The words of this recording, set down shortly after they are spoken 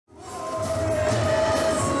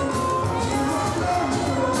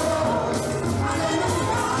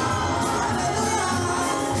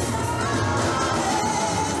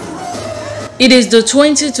It is the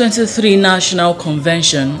 2023 National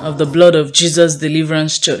Convention of the Blood of Jesus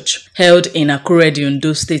Deliverance Church held in Akure, the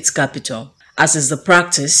Ondo State capital. As is the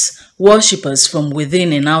practice, worshippers from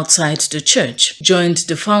within and outside the church joined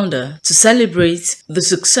the founder to celebrate the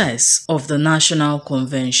success of the National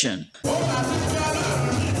Convention.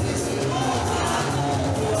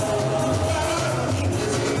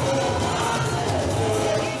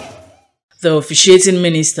 The officiating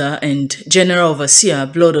minister and general overseer,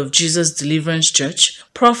 Blood of Jesus Deliverance Church,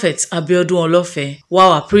 Prophet Abiodun Olofe,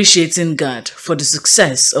 while appreciating God for the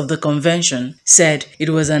success of the convention, said it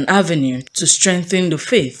was an avenue to strengthen the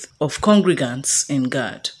faith of congregants in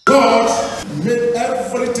God. God made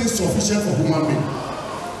everything sufficient for human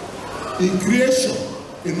being. In creation,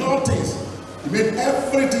 in all things, He made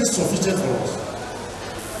everything sufficient for us.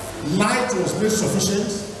 Light was made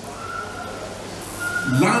sufficient.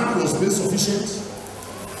 Land was made sufficient.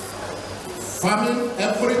 Famine,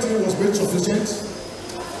 everything was made sufficient.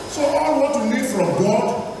 So all what we need from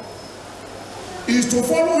God is to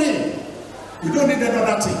follow Him. We don't need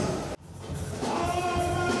another thing.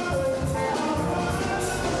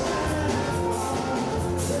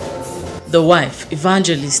 The wife,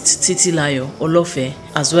 Evangelist Titilayo Olofe,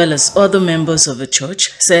 as well as other members of the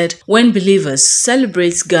church, said when believers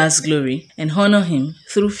celebrate God's glory and honor Him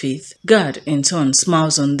through faith, God in turn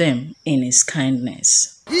smiles on them in His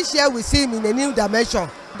kindness. This year we see Him in a new dimension.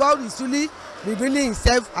 God is really revealing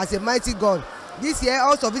Himself as a mighty God. This year,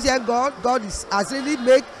 all sufficient God has really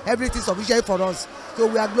made everything sufficient for us. So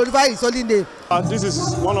we are glorifying His holy name. This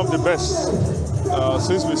is one of the best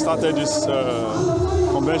since we started this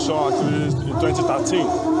convention actually in 2013.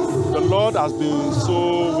 The Lord has been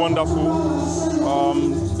so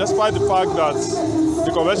wonderful. Despite the fact that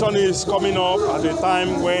the convention is coming up at a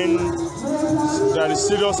time when there is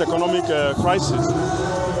serious economic crisis,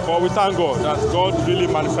 but we thank God that God really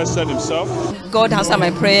manifested Himself. God answered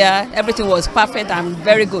my prayer. Everything was perfect and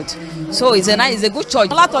very good. So it's a good church.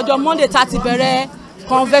 Látọjọ́ Monday tàti bẹ̀rẹ̀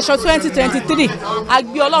Convention 2023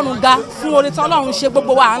 agbe Ọlọ́run ga fún oore tí Ọlọ́run ṣe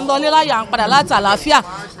gbogbo wa ń lọ ní láyọ̀ à ń padà láti àlàáfíà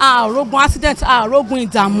àrògùn accident àrògùn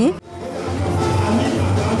ìdààmú.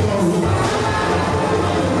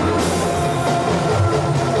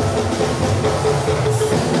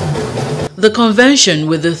 The convention,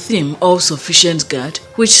 with the theme All Sufficient God,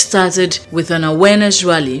 which started with an awareness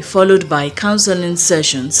rally followed by counseling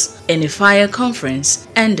sessions and a fire conference,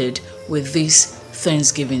 ended with this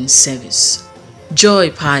Thanksgiving service.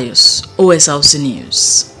 Pius, OSRC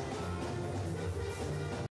News.